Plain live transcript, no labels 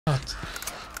But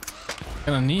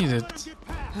gonna need it.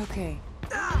 Okay.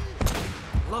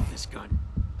 Love this gun.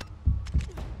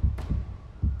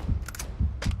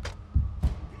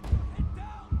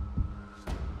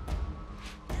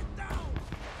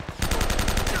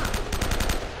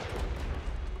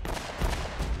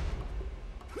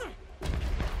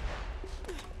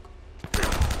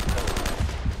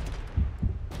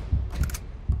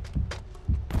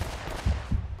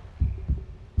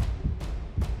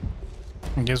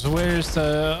 I guess where's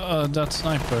the that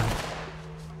sniper?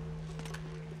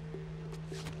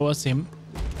 Was him?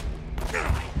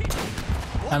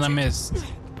 And I missed.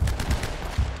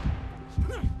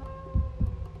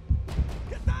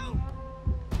 Get down.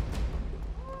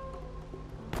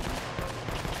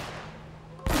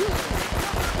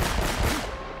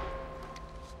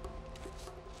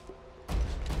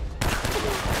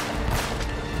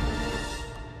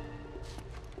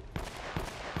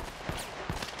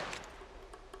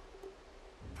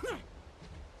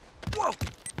 Whoa.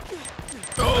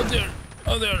 Oh there!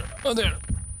 Oh there! Oh there!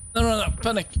 No, no, no!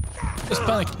 Panic! Just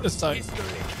panic this time.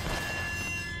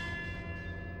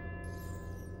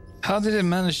 How did he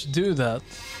manage to do that?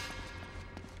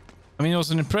 I mean, it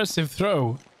was an impressive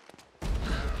throw.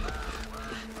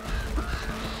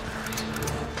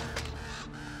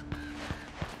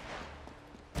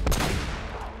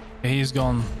 Okay, he's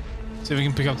gone. See if we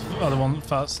can pick up the other one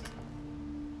fast.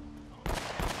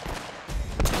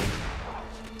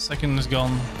 Second is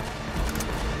gone.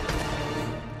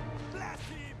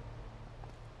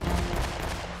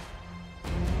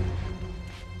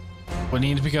 We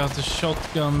need to pick out the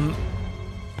shotgun.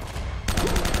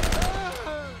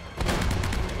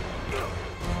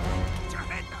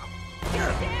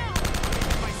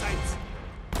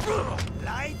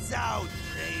 Lights out,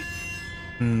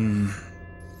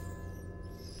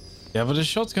 Yeah, but the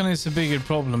shotgun is a bigger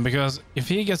problem because if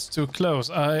he gets too close,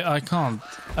 I can't.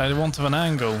 I won't have an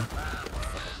angle.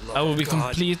 I will be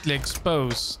completely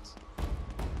exposed.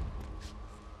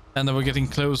 And then we're getting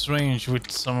close range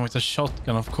with someone with a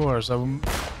shotgun, of course. I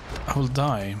will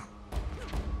die.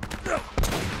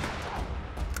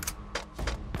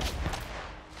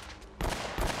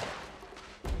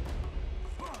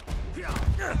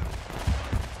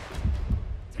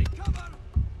 Take cover.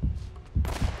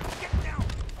 Get down.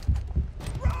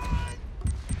 Run.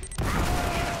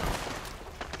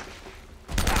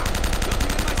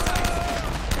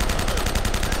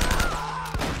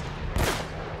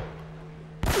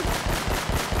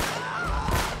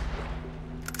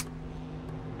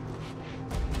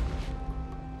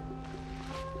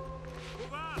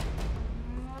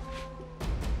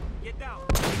 Get down.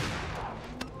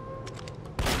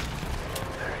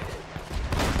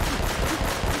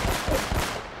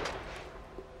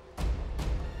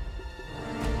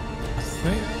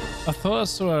 I thought I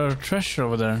saw a treasure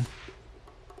over there.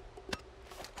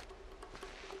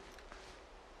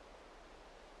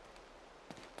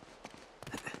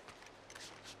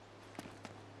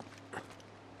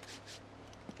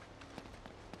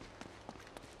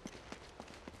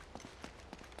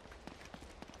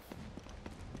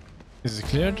 Is it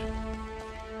cleared?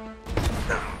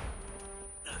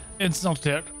 It's not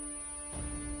cleared.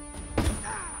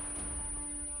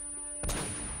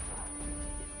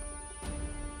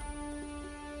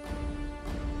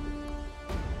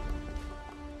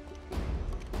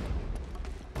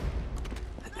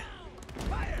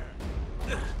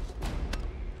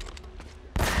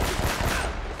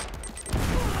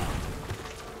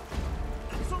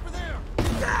 It's over there.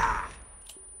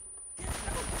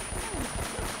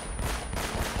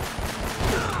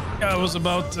 I was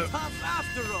about to. Tough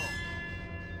after all.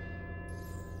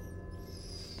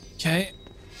 Okay.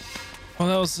 Well,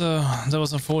 that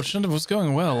was unfortunate. It was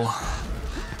going well.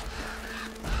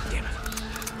 Damn it.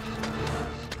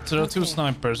 So there are two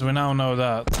snipers. We now know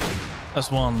that. That's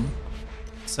one.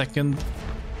 Second.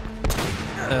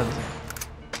 Dead.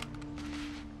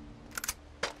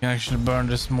 Can actually burn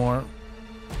this more.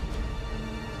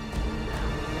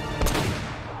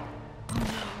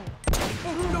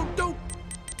 No, don't.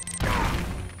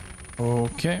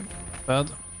 Okay.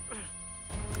 Bad.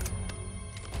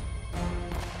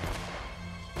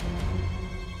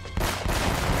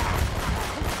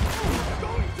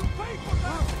 Going to pay for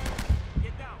that.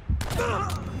 Get down.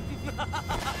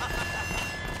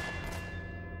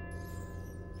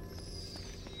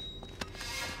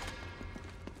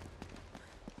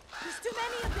 There's too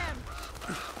many of them.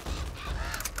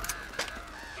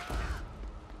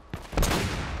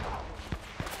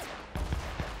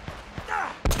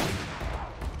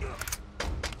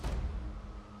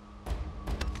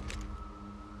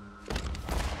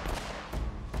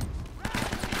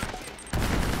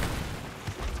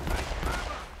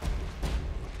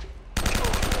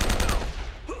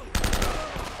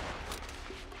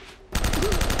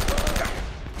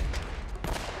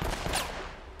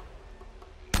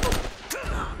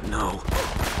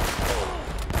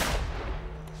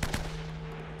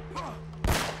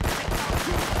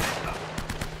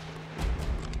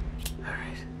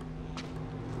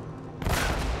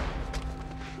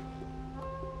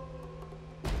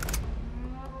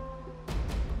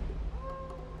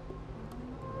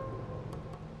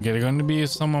 Okay, they're going to be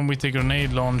someone with a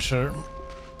grenade launcher.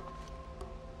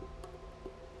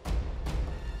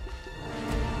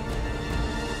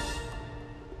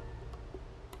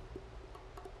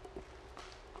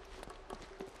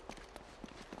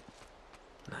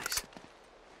 Nice.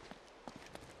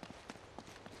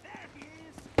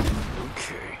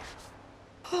 Okay.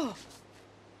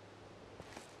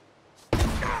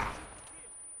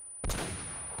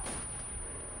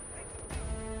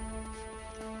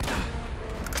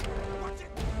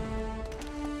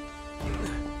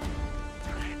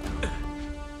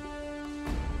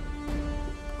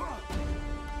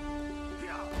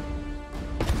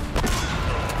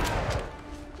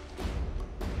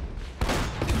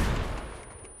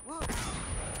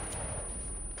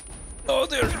 Oh,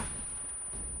 there.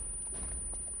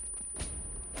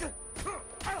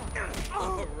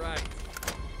 All right.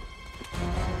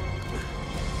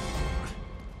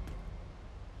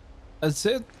 That's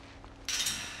it.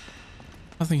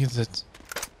 I think it's it.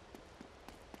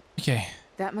 Okay.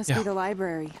 That must Yeah. be the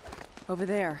library. Over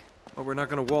there. Well, we're not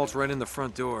gonna waltz right in the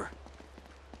front door.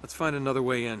 Let's find another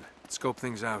way in. Scope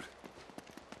things out.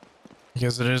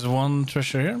 Because there is one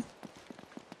treasure here.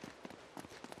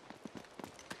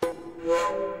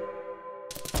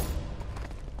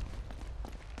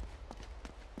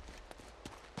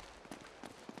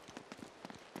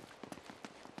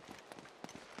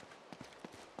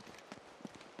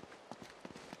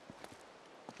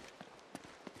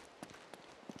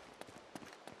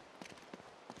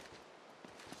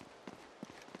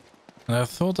 And I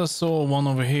thought I saw one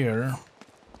over here.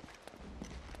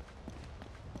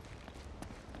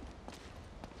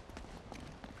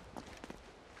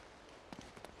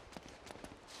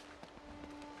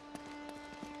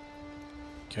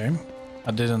 Okay,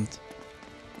 I didn't.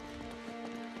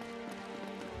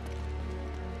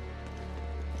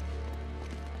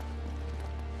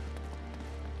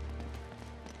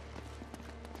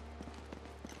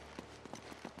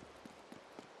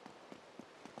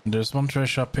 There's one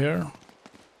treasure up here.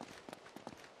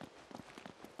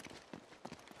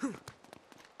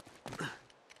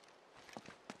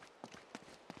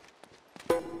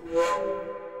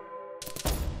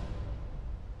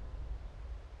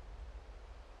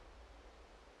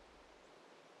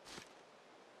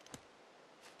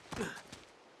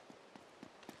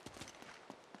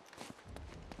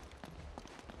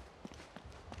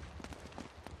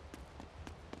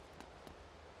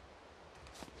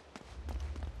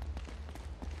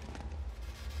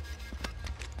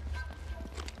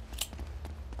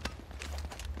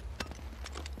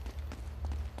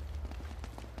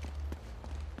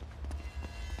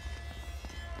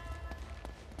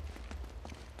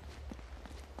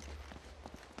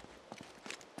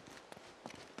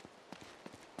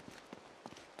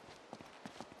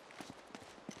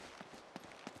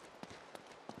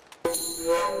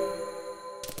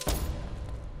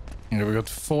 Yeah, we got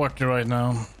 40 right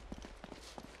now.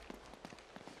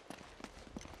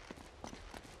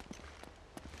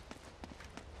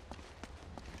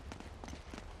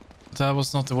 That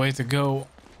was not the way to go.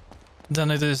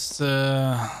 Then it is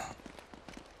over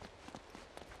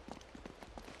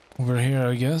here,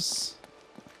 I guess.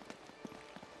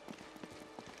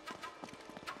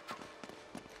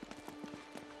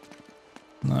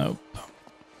 Nope.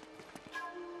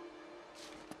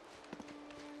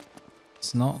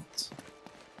 It's not.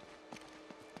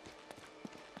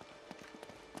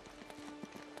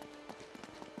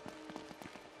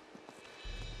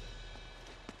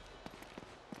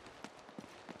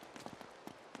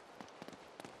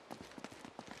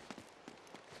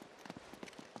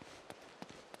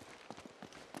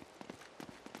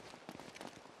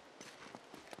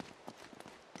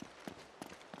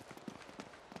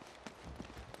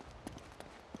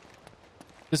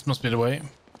 This must be the way.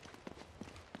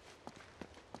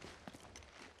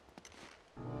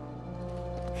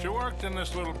 She worked in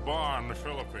this little bar in the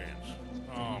Philippines.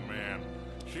 Oh, man.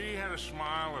 She had a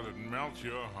smile that'd melt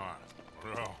your heart.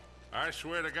 Bro, I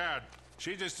swear to God,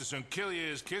 she'd just as soon kill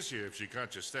you as kiss you if she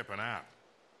caught you stepping out.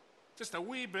 Just a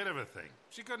wee bit of a thing.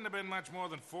 She couldn't have been much more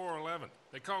than 4'11".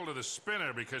 They called her the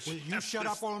spinner because Will she... you shut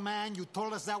up, old man? You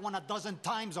told us that one a dozen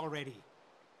times already.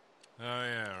 Oh,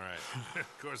 yeah, right.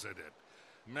 Of course I did.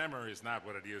 Memory's not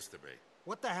what it used to be.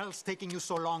 What the hell's taking you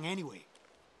so long anyway?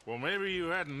 Well, maybe you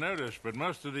hadn't noticed, but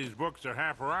most of these books are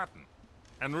half rotten.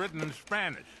 And written in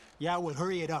Spanish. Yeah, well,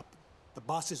 hurry it up. The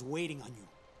boss is waiting on you.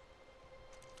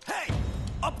 Hey!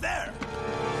 Up there!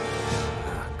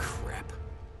 Ah, crap.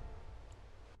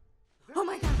 Oh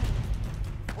my god!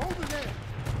 Over there!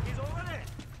 He's over there!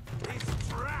 He's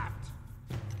trapped!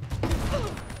 It's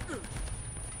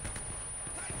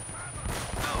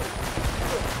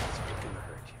gonna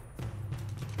hurt you.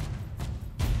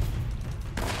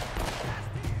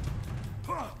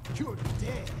 You're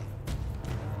dead.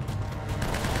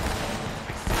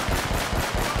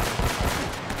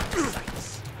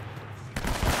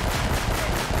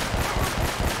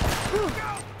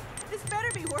 This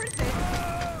better be worth it.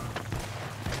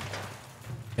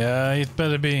 Yeah, it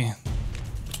better be.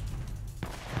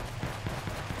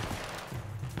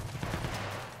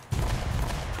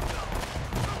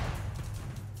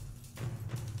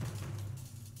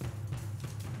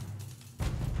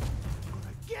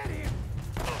 Get him.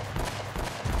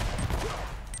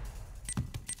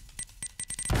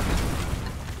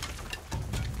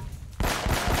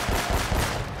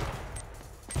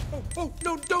 Oh,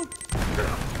 no, don't!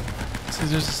 See,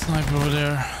 there's a sniper over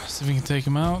there. See if we can take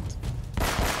him out.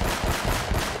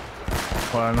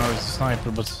 Well, I know it's a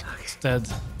sniper, but it's dead.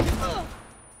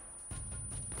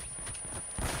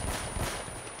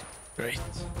 Great.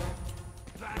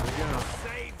 We're gonna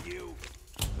save you.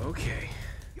 Okay.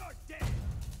 You're dead.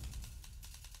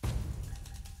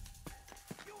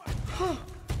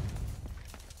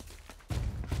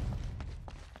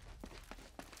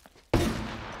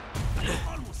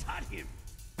 Almost had him.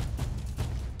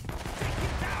 Take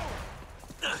him down.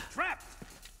 Trapped.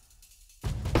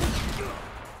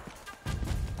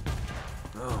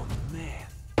 Oh, man.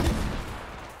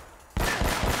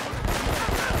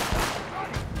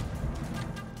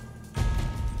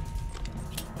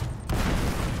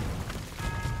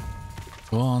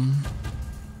 Go on.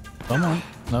 Come on.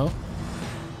 No.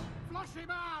 Flush him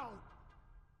out.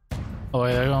 Oh,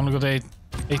 yeah, I only got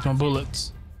eight more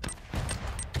bullets.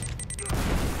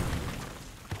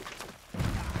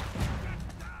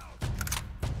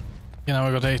 Yeah, now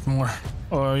I got 8 more.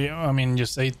 Oh, yeah, I mean,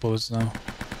 just 8 bullets now.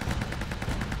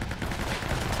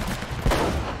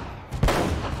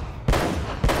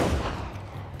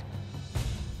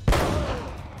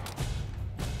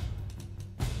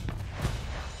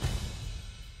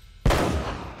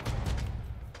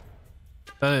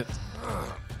 That it.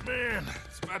 Man,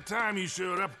 it's about time you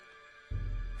showed up.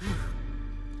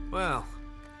 Well,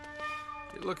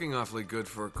 you're looking awfully good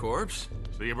for a corpse.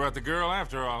 So you brought the girl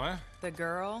after all, huh? The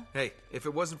girl? Hey, if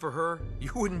it wasn't for her,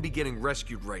 you wouldn't be getting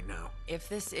rescued right now. If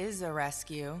this is a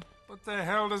rescue. What the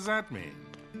hell does that mean?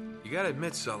 You gotta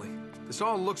admit, Sully, this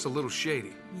all looks a little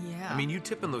shady. Yeah. I mean, you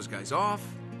tipping those guys off?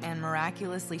 And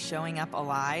miraculously showing up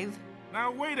alive?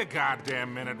 Now wait a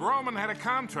goddamn minute. Roman had a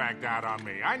contract out on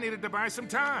me. I needed to buy some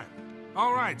time.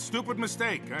 All right, stupid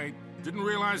mistake. I didn't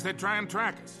realize they'd try and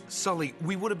track us. Sully,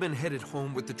 we would have been headed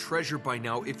home with the treasure by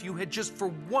now if you had just for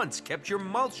once kept your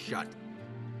mouth shut.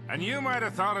 And you might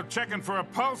have thought of checking for a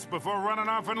pulse before running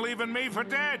off and leaving me for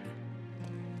dead.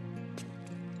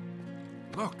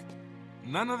 Look,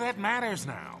 none of that matters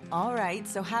now. All right,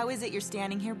 so how is it you're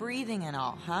standing here breathing and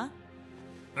all, huh?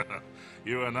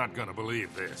 You are not gonna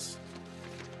believe this.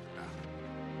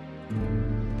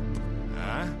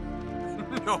 Huh?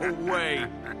 No way.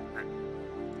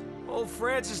 Old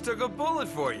Francis took a bullet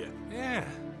for you. Yeah.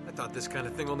 I thought this kind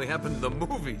of thing only happened in the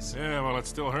movies. Yeah, well, it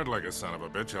still hurt like a son of a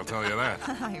bitch, I'll tell you that.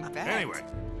 I bet. Anyway,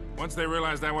 once they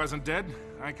realized I wasn't dead,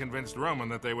 I convinced Roman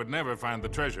that they would never find the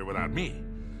treasure without me.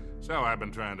 So I've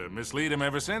been trying to mislead him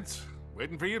ever since,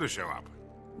 waiting for you to show up.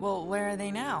 Well, where are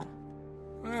they now?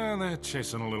 Well, they're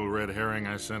chasing a little red herring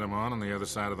I sent him on the other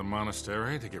side of the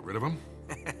monastery to get rid of him.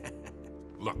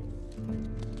 Look,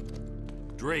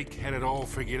 Drake had it all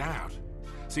figured out.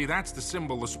 See, that's the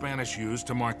symbol the Spanish used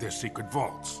to mark their secret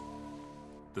vaults.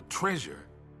 The treasure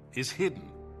is hidden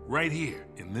right here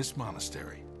in this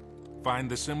monastery. Find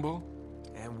the symbol,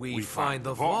 And we find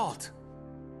the vault.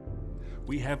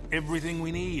 We have everything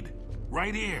we need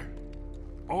right here.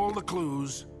 All the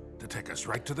clues to take us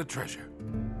right to the treasure.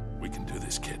 We can do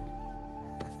this, kid.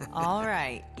 All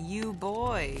right, you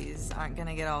boys aren't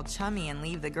gonna get all chummy and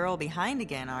leave the girl behind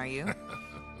again, are you?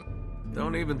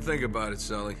 Don't even think about it,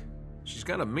 Sully. She's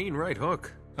got a mean right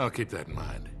hook. I'll keep that in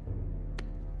mind.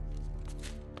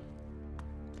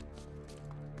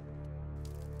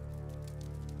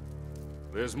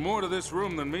 There's more to this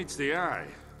room than meets the eye.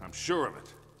 I'm sure of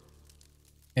it.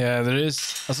 Yeah, there is.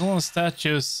 I saw some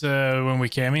statues when we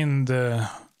came into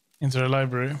the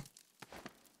library.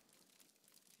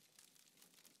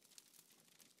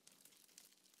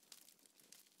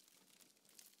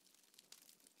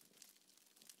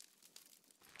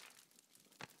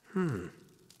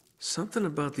 Something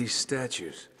about these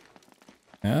statues.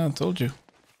 Yeah, I told you.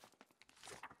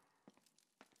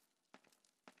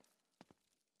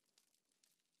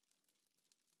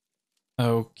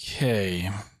 Okay.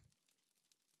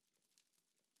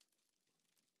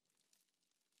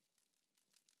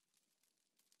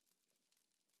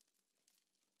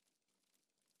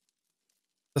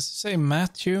 Does it say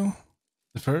Matthew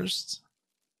the first?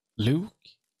 Luke?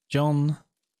 John.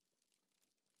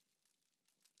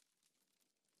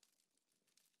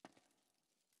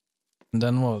 And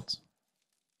then what?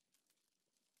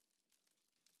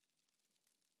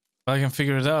 I can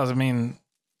figure it out. I mean,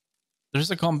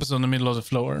 there's a compass on the middle of the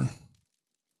floor.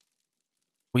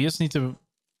 We just need to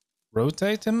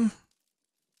rotate him.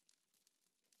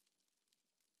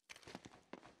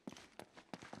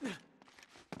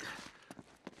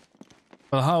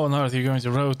 Well, how on earth are you going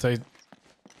to rotate?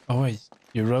 Oh wait,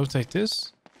 you rotate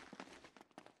this?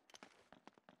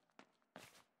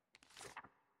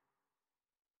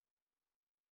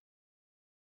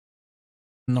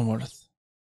 North.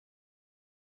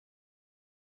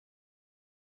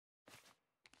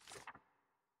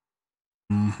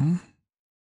 Mm-hmm.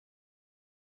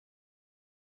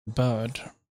 Bird.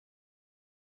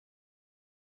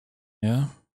 Yeah.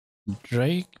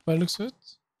 Drake, by the looks of it.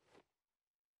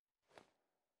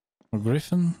 Or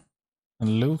Griffin.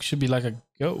 And Luke should be like a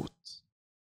goat.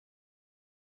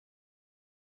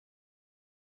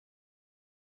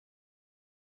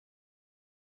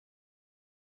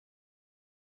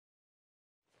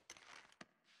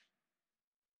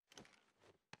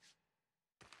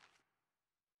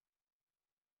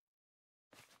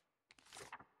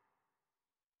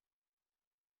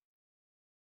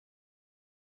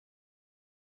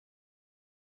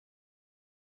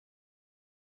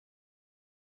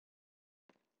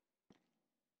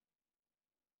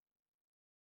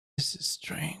 This is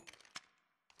strange.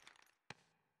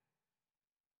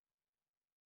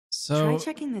 So Try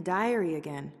checking the diary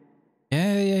again.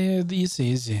 yeah.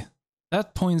 Easy.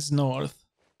 That points north.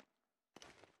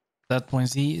 That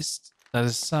points east. That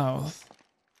is south.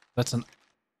 That's an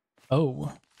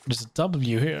O. There's a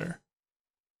W here.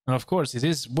 And of course it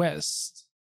is west.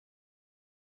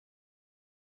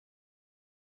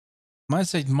 Might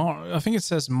say Mark. I think it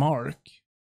says Mark.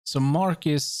 So Mark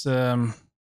is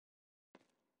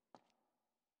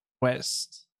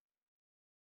west.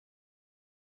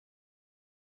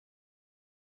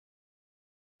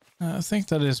 I think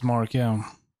that is Mark, yeah.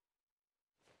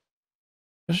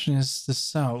 Question is the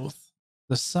south.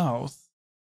 The south.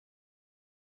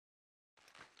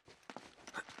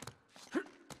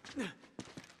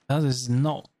 That is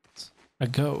not a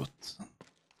goat.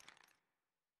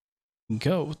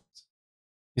 Goat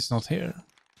is not here.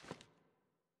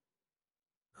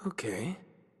 Okay.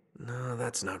 No,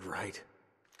 that's not right.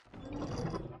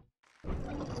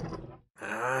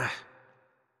 Ah.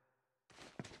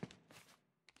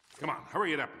 Come on,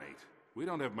 hurry it up, Nate. We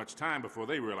don't have much time before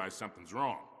they realize something's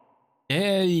wrong.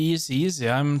 Yeah, easy.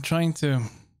 I'm trying to.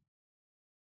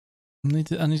 I need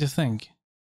to think.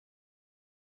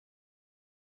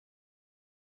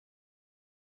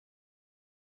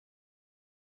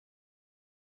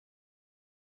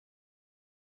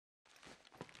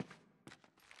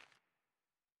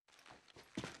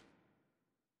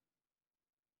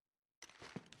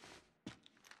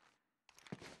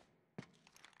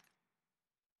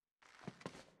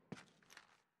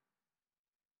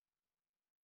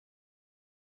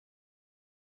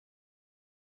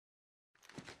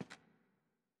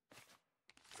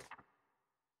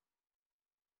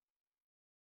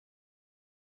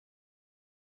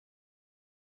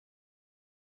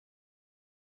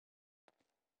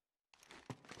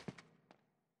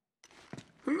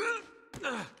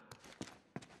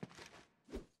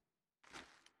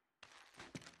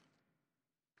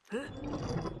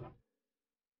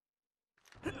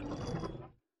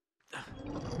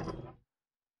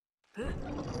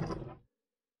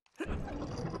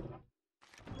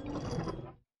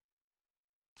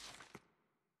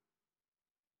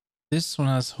 This one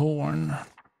has horn.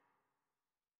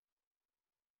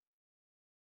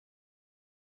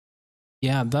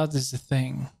 Yeah, that is the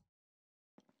thing.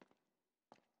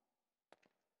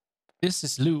 This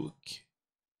is Luke.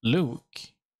 Luke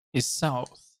is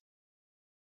south.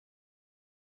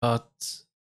 But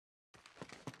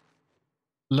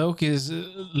Luke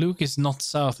is not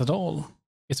south at all.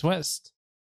 It's west.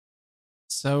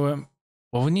 So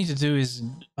what we need to do is,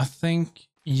 I think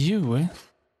you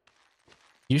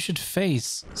should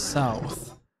face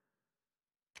south.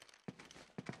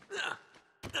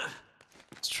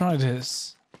 Let's try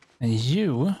this. And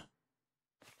you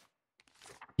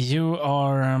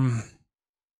are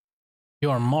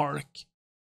Mark.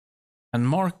 And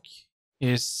Mark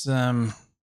is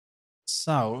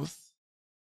south.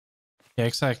 Yeah,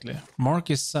 exactly. Mark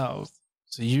is south.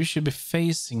 So you should be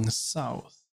facing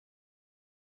south.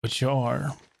 Which you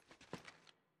are.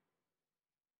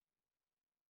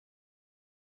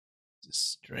 This is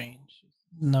strange.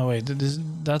 No, wait,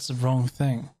 that's the wrong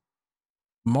thing.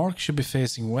 Mark should be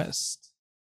facing west.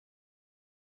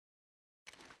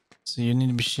 So you need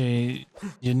to be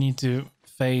you need to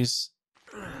face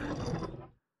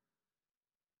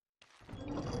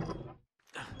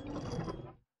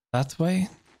that way.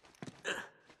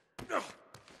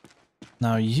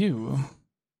 Now you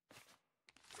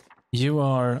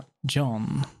are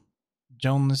John.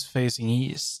 John is facing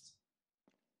east.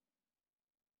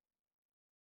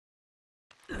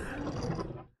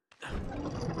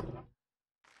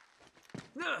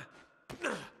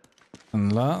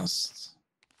 And last,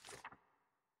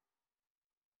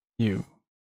 you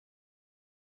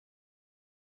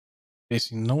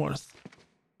facing north.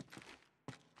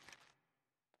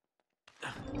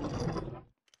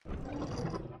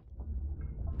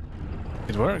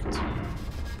 It worked.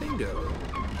 Bingo.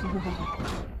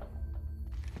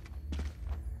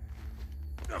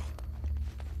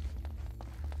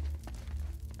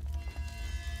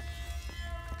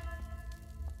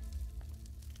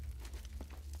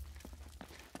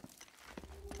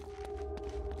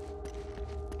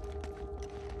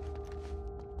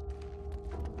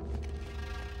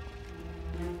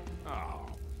 Oh,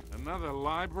 another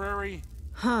library?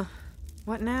 Huh.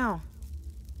 What now?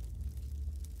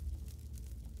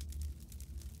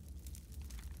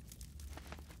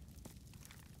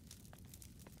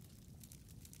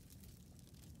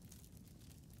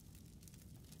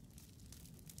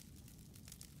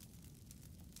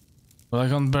 Well, I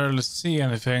can barely see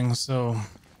anything, so...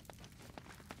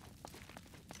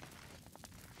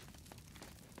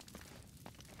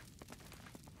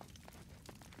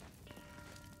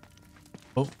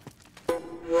 Oh.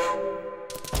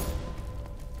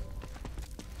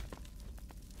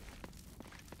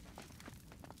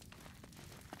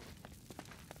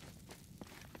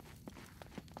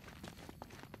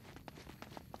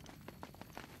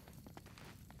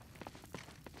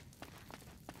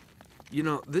 You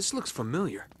know, this looks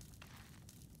familiar.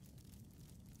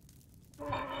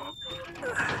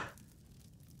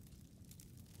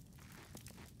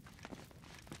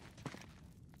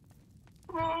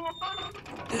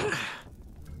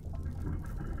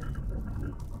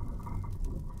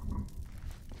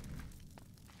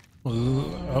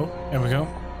 Oh, here we go.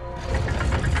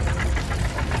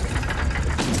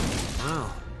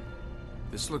 Wow.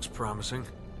 This looks promising.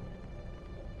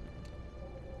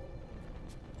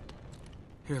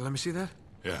 Here, let me see that.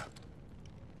 Yeah.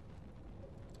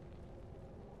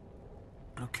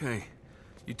 Okay.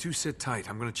 You two sit tight.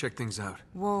 I'm gonna check things out.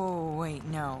 Whoa, wait,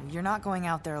 no. You're not going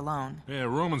out there alone. Yeah,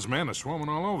 Roman's men are swarming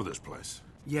all over this place.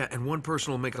 Yeah, and one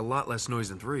person will make a lot less noise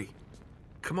than three.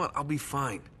 Come on, I'll be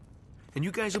fine. And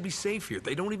you guys will be safe here.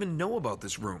 They don't even know about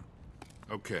this room.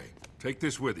 Okay, take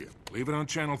this with you. Leave it on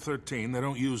channel 13. They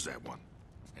don't use that one.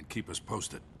 And keep us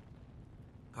posted.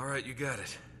 All right, you got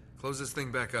it. Close this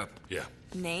thing back up. Yeah.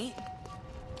 Nate?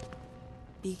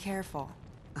 Be careful.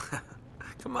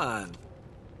 Come on.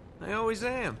 I always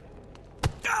am.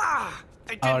 Ah!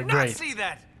 I did not great. see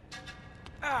that!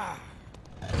 Ah!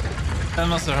 That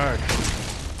must have hurt.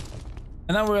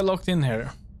 And now we're locked in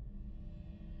here.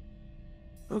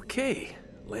 Okay,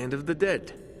 Land of the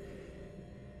Dead.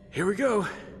 Here we go.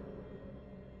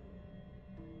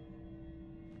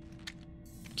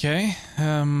 Okay,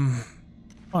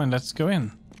 fine, let's go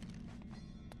in.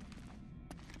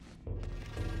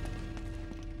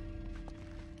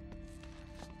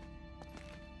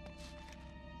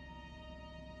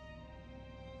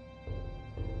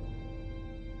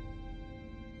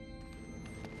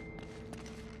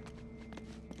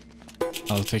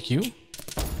 I'll take you.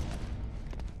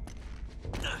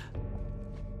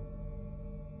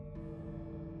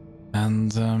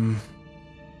 And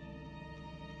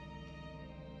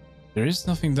there is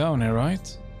nothing down here,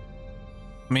 right?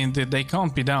 I mean, they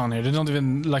can't be down here. They don't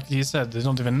even, like he said, they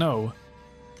don't even know.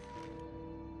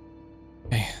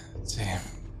 Okay, let's see.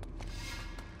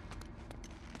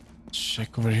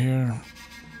 Check over here.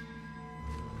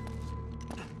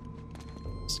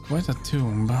 It's quite a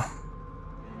tomb.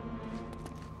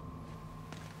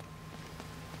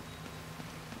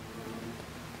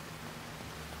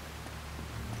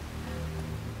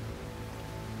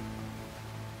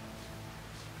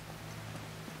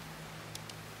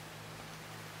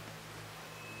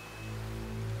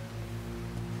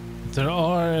 There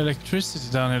are electricity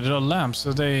down here. There are lamps,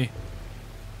 so they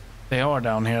are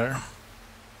down here.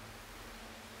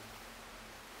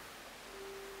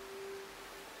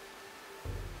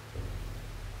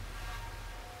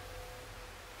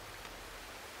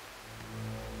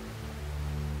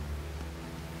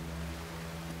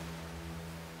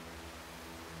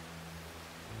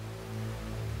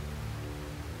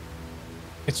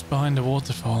 It's behind the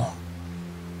waterfall.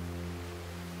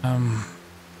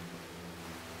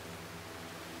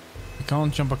 We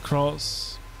can't jump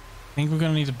across. I think we're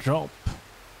gonna need a drop.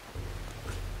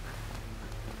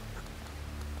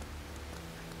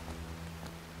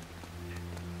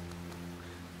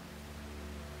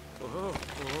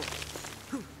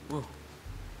 Whoa.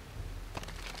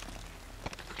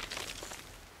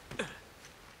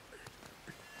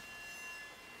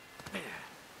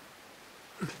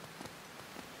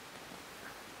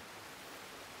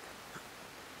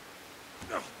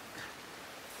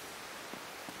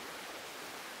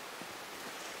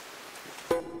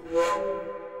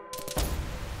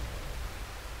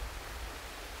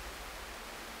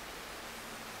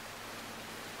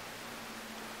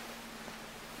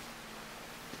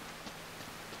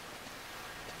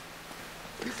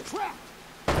 He's trapped.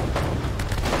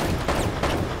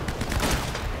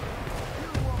 You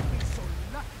won't be so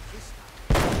lucky this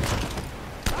time.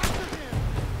 After him.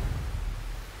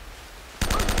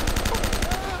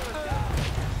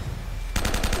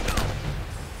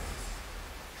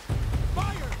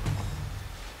 Fire!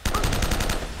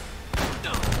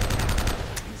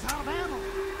 He's out of ammo.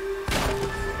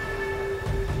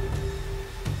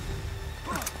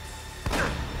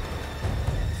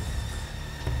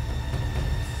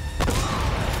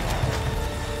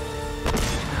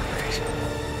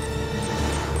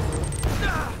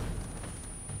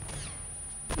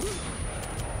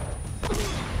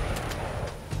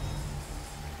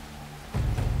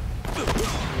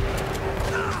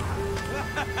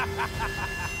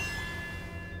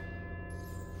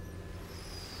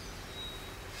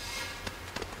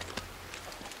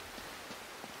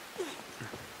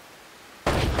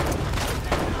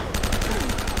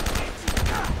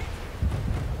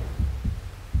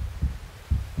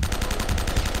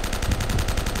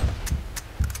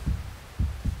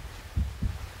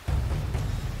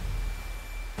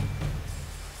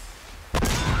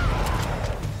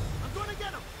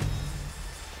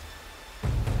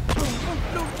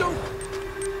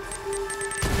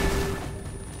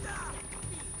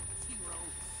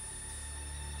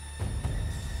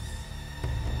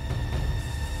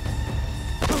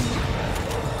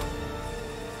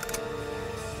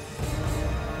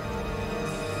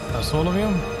 That's all of you?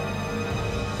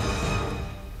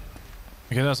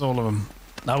 Okay, that's all of them.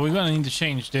 Now we're gonna need to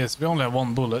change this. We only have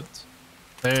 1 bullet.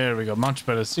 There we go. Much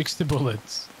better. 60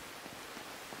 bullets.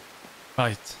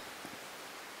 Right.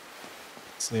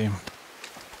 Let's see.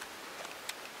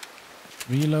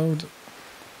 Reload.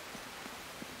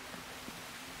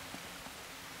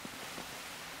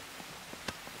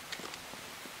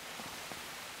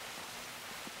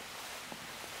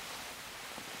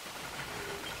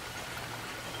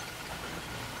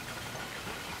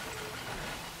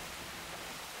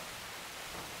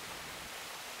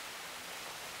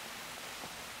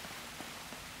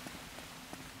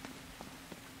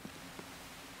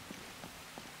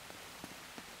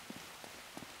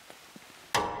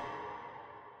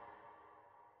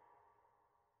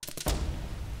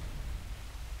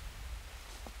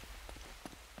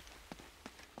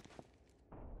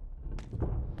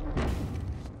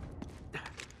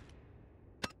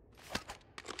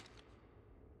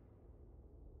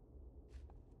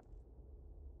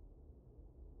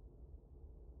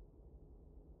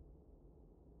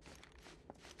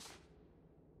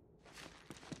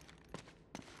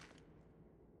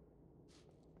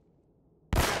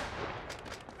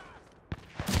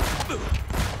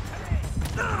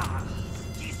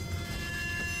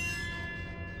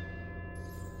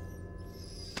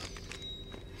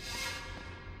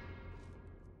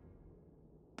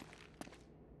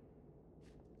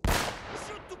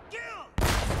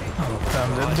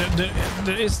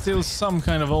 There is still some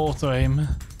kind of auto aim.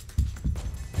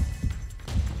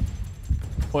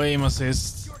 Or aim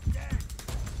assist. I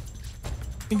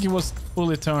think it was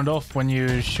fully turned off when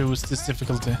you choose this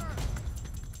difficulty.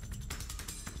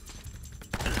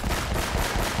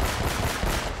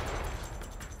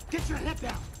 Get your head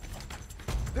down.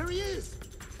 There he is.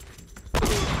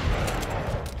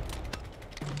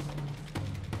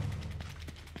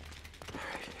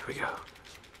 Here we go.